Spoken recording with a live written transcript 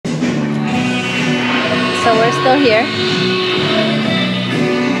so we're still here.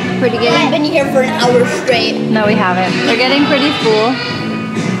 Pretty good. I've been here for an hour straight. No, we haven't. We're getting pretty full.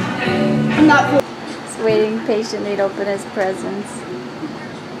 I'm not full. Just waiting patiently to open his presents.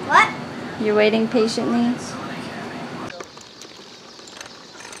 What? You're waiting patiently?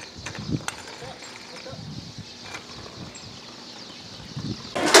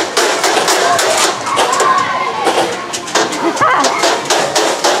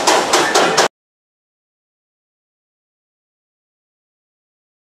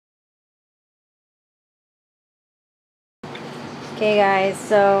 Okay guys,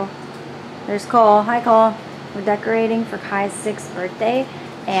 so there's Cole. Hi Cole. We're decorating for Kai's 6th birthday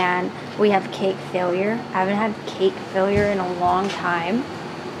and we have cake failure. I haven't had cake failure in a long time.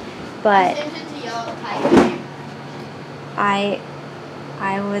 But I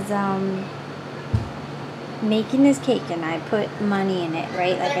was making this cake and I put money in it,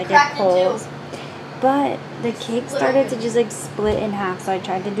 right? Like I did Cole's. But the cake started to just like split in half, so I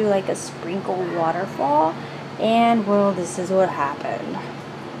tried to do like a sprinkled waterfall. And well, this is what happened.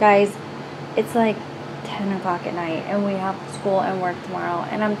 Guys, it's like 10 o'clock at night and we have school and work tomorrow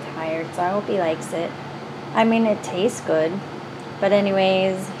and I'm tired, so I hope he likes it. I mean, it tastes good. But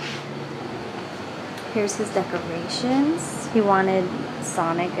anyways, here's his decorations. He wanted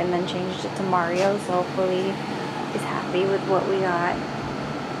Sonic and then changed it to Mario, so hopefully he's happy with what we got.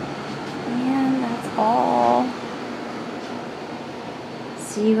 And that's all.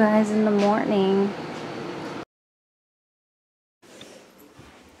 See you guys in the morning.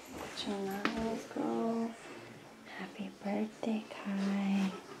 Let's go. Happy birthday,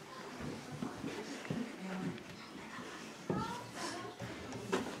 Kai.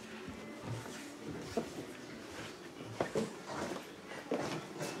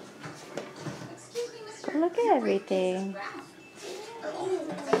 Go look at everything.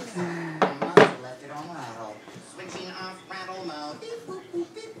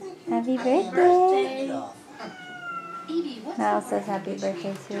 Happy birthday. Now says happy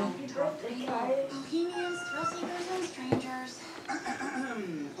birthday too.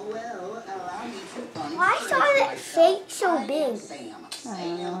 Why is that fake so big? I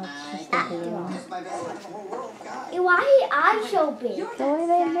don't know, it's just a video. Why are your eyes so big? The way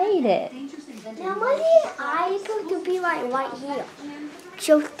they made it. Now why are your eyes supposed to be like right here?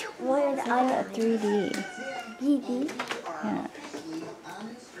 So one of the other 3D. 3D? Yeah.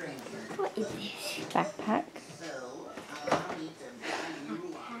 What is this? Backpack.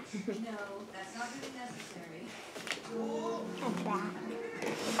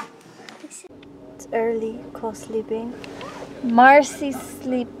 It's early, Cole's sleeping. Marcy's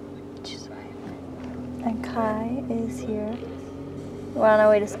asleep. And Kai is here. We're on our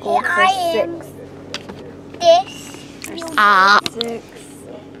way to school for 6. This. 6.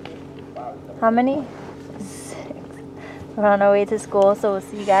 How many? 6. We're on our way to school, so we'll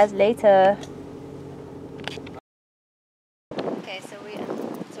see you guys later. Okay, so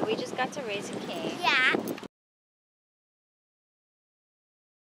we just got to Raising Cane. Yeah.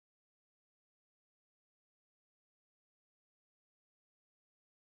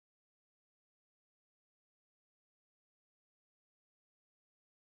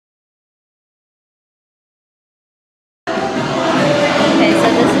 Okay, so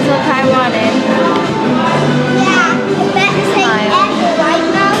this is what Kai wanted.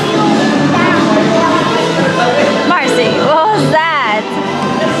 Marcy, what was that?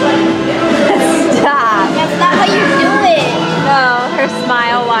 Stop. That's not how you do it. No, her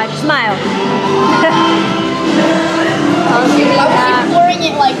smile. Watch. Smile. I'll keep pouring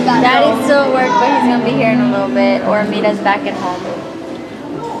it like that. Daddy's still at work, but he's going to be here in a little bit. Or meet us back at home.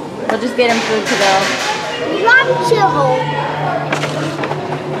 We'll just get him food to go. You got to chill home.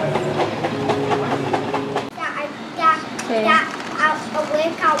 Okay.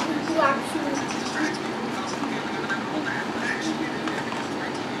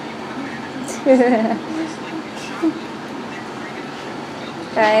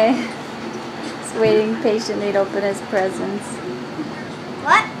 Kai is waiting patiently to open his presents.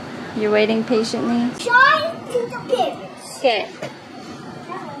 What? You're waiting patiently? Shine to the pig. Okay.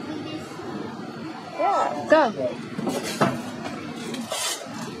 Yeah, go.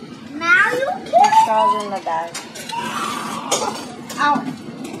 Mario pig. Charles in the bag. Ow.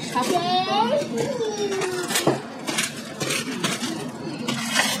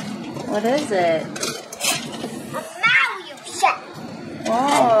 What is it? A Mario set.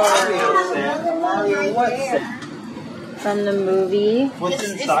 Whoa. Mario what set? From the movie? What's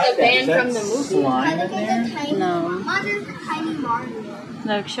inside the band that? from the movie. Slime in there? No. Mother's a tiny Mario.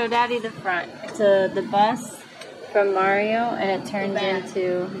 Look, show Daddy the front. It's the bus from Mario, and it turns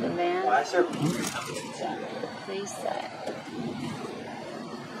into the van. Why is there pink? Please set.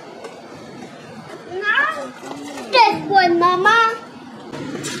 This one, Mama.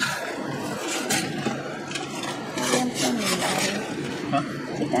 Huh?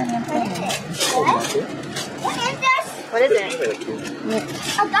 Take that hand from me. What is this? What is it?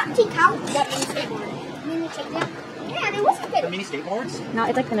 A Dutchy count. That means skateboard. Mini check that. Yeah, they wish The it. mini skateboards? No,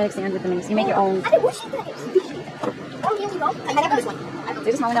 it's like kinetic stands with the minis. You make your own. I wish it. Oh, here we go. I got this one.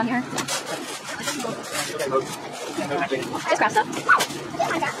 There's a small one down here. There's craft stuff.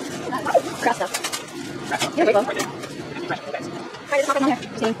 Craft stuff. Here we go. Alright, there's a small one down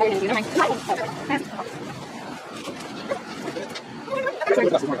here. See, better than you. Never mind. Okay,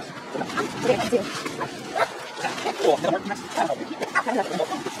 let's do it.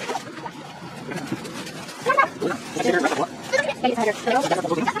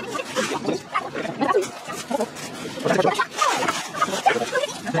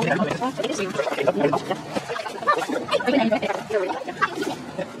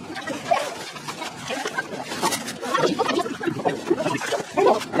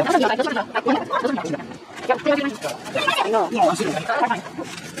 Get tighter. No.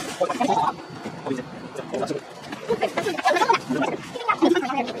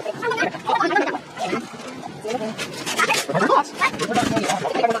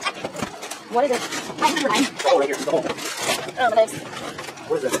 What is it? Oh, right here. Oh, thanks.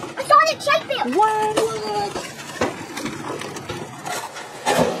 What is that? A Sonic shape wheel. What?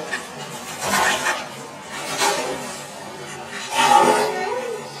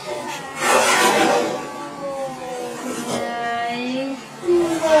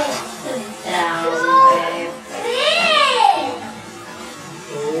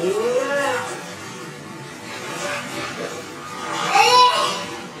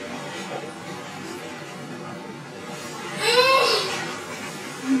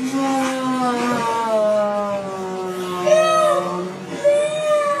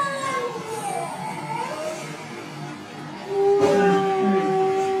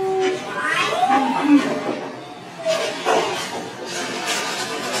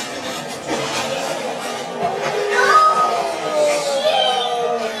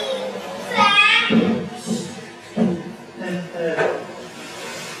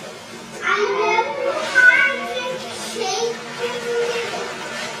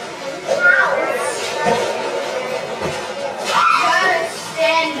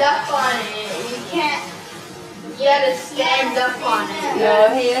 You gotta stand up on it.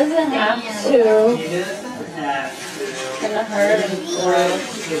 No, he doesn't have to. He doesn't have to. It's gonna hurt him.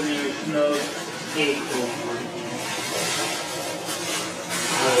 Because there's no tape over it.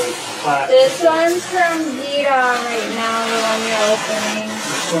 This one's from Vita right now, the one you're opening.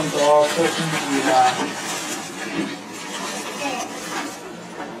 This one's also from Vita.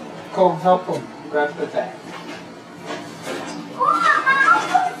 Go help him. Grab the bag.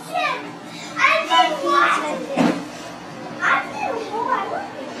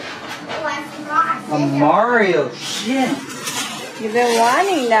 A Mario shit. You've been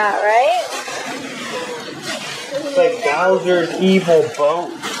wanting that, right? It's like Bowser's evil boat.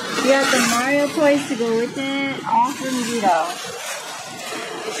 You got the Mario toys to go with it. All from Vita.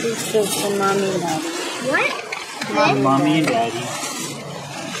 This is just for mommy and daddy. What? Mommy and Daddy.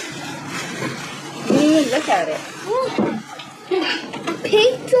 You didn't even look at it.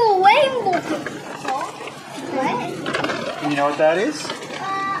 Pink to rainbow. What? You know what that is?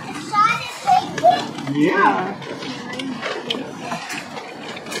 Sonic paper. Yeah.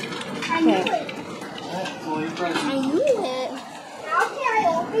 I knew Okay. it. I knew it. How can I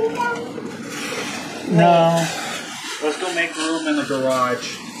open them? No. Let's go make room in the garage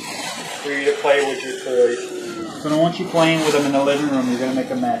for you to play with your toys. So I don't want you playing with them in the living room. You're going to make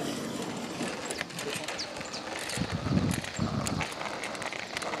a mess.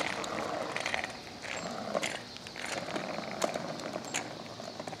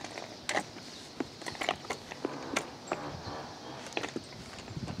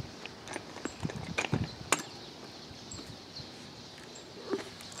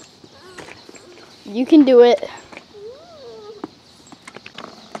 You can do it.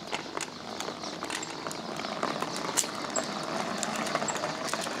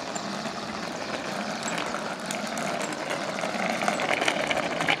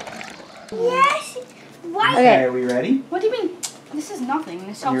 Yes. Why? Okay. Are we ready? What do you mean? This is nothing.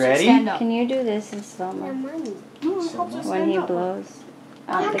 This helps You you ready? stand up. Can you do this in slow mo? Money. No, it helps you When stand he up. blows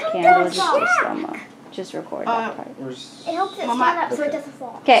out the How come candle, that's just do not? slow mo. Just record that part. Where's... It helps it Mama- stand up so it doesn't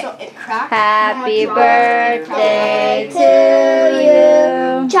fall. Okay. So it cracks. Happy Mama draws it, birthday cracks. to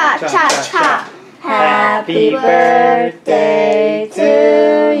you. Cha cha cha. Happy birthday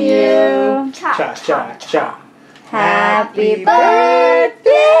to you. Cha cha cha. Happy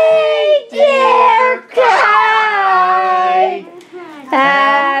birthday, dear Kai.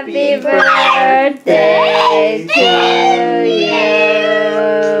 Happy birthday to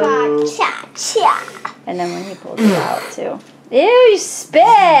you. Cha cha. And then when he pulls it out too. Ew, you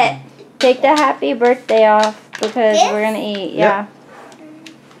spit! Take the happy birthday off because we're gonna eat. Yeah.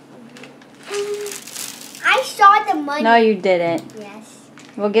 I saw the money. No, you didn't. Yes.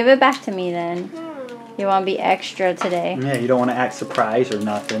 Well, give it back to me then. You want to be extra today. Yeah, you don't want to act surprised or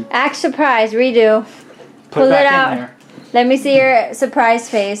nothing. Act surprised. Redo. Put Pull it back it out. in there. Let me see your surprise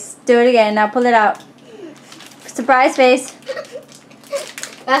face. Do it again. Now pull it out. Surprise face.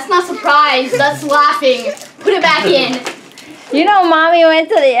 That's not surprise. That's laughing. Put it back in. You know Mommy went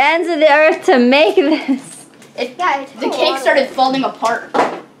to the ends of the earth to make this. The cake started falling apart.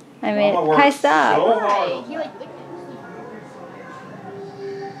 I mean, Mama Kai, worked stop. so hard on He that. like licked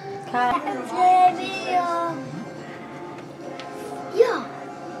Kai. Yeah.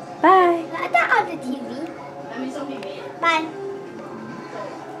 Bye. That's on the TV. That means something made. Bye.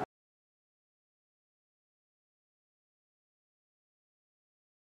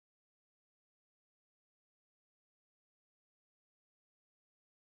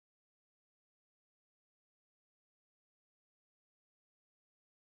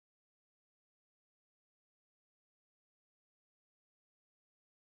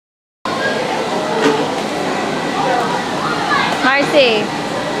 Marcy.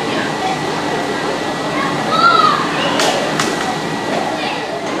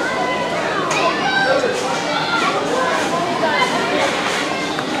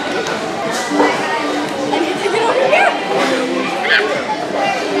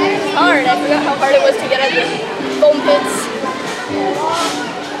 Hard. I forgot how hard it was to get at the foam pits.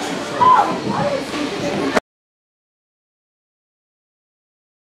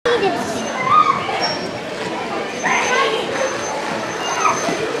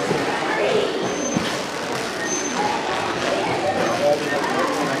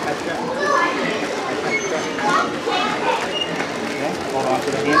 Hold on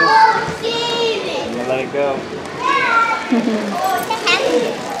to the handle. And you let it go.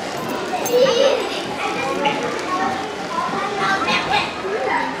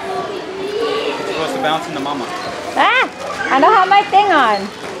 It's supposed to bounce into Mama. Ah! I don't have my thing on.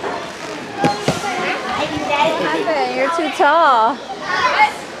 You're too tall.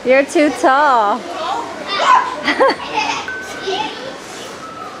 You're too tall.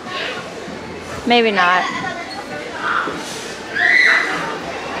 Maybe not.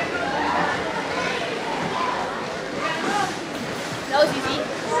 That was easy.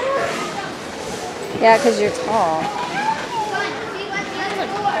 Yeah, because you're tall.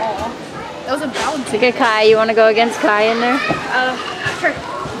 That was a bounce. Look at Kai. You want to go against Kai in there? Sure.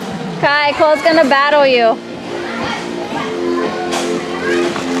 Kai, Cole's going to battle you.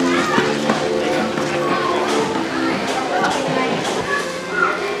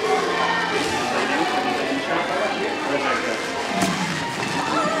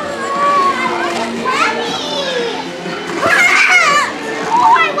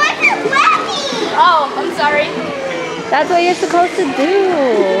 Oh, I'm sorry. That's what you're supposed to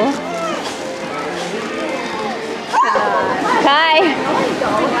do. Kai.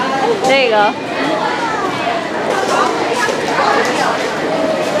 There you go.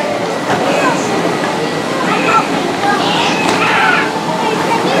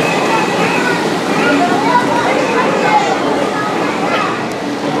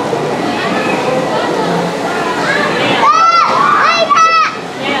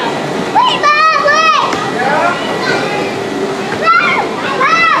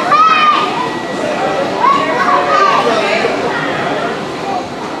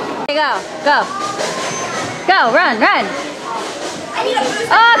 Go. Go, run, run.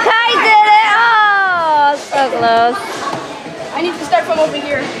 Oh, Kai did it. Oh, so close. I need to start from over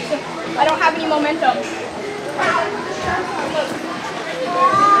here. I don't have any momentum.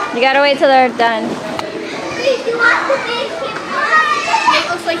 You gotta wait till they're done. It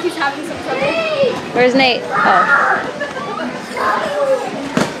looks like he's having some trouble. Where's Nate? Oh.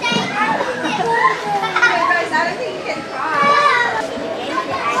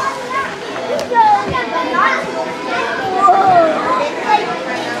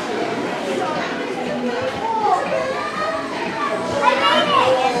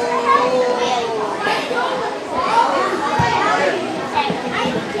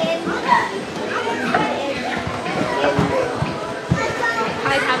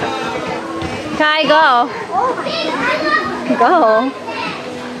 Kai, go. Go.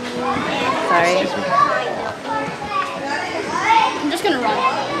 Sorry.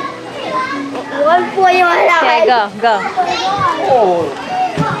 Okay, go, go. Oh.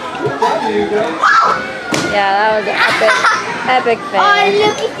 Yeah, that was epic fail. Oh,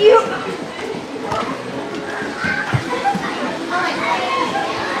 look at you.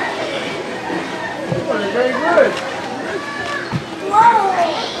 Very good.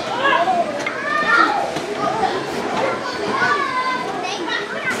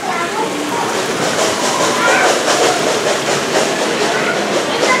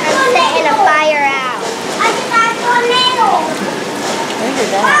 Setting a fire out. I just got tornado. Where's your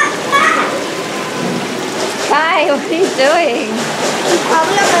dad? Kai, what are you doing?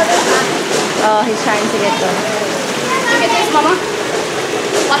 Probably on the other side. Oh, he's trying to get them. Look at this, Mama.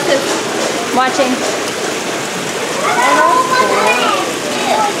 Watch this. Watching.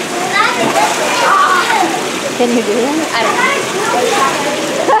 Can you do that? I don't know.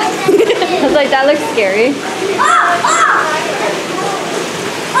 I was like, that looks scary.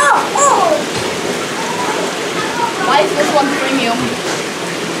 Why is this one premium?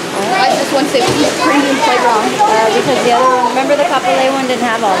 Why is this one say premium playground? Because the other one, remember the Kapolei one didn't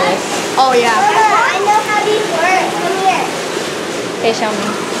have all this. Oh yeah. I know how these work. Come here. Okay, show me.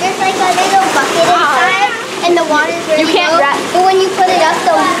 There's like a little bucket inside, and the water's really You can't low. wrap- But when you put it up,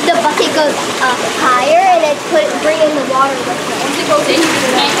 the bucket goes up higher, and it's bringing the water with it. Once it goes in,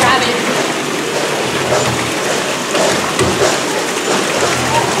 you can't grab it.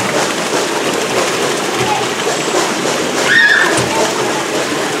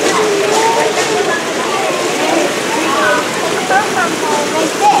 Like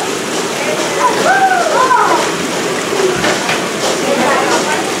this.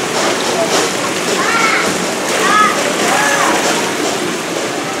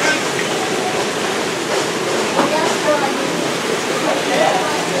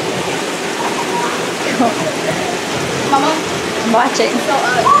 Mama, I'm watching. so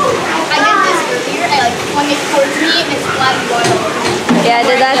I did this earlier. I like swung it towards me and it splattered water over me. Yeah, I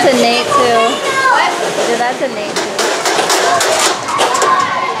did that to Nate too. What? I did that to Nate too.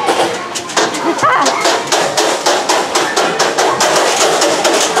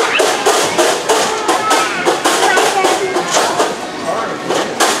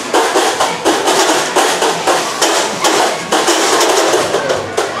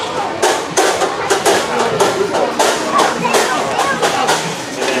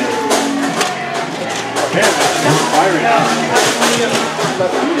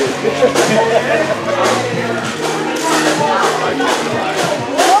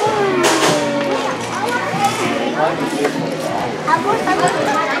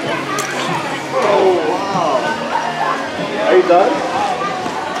 Oh, wow. Are you done?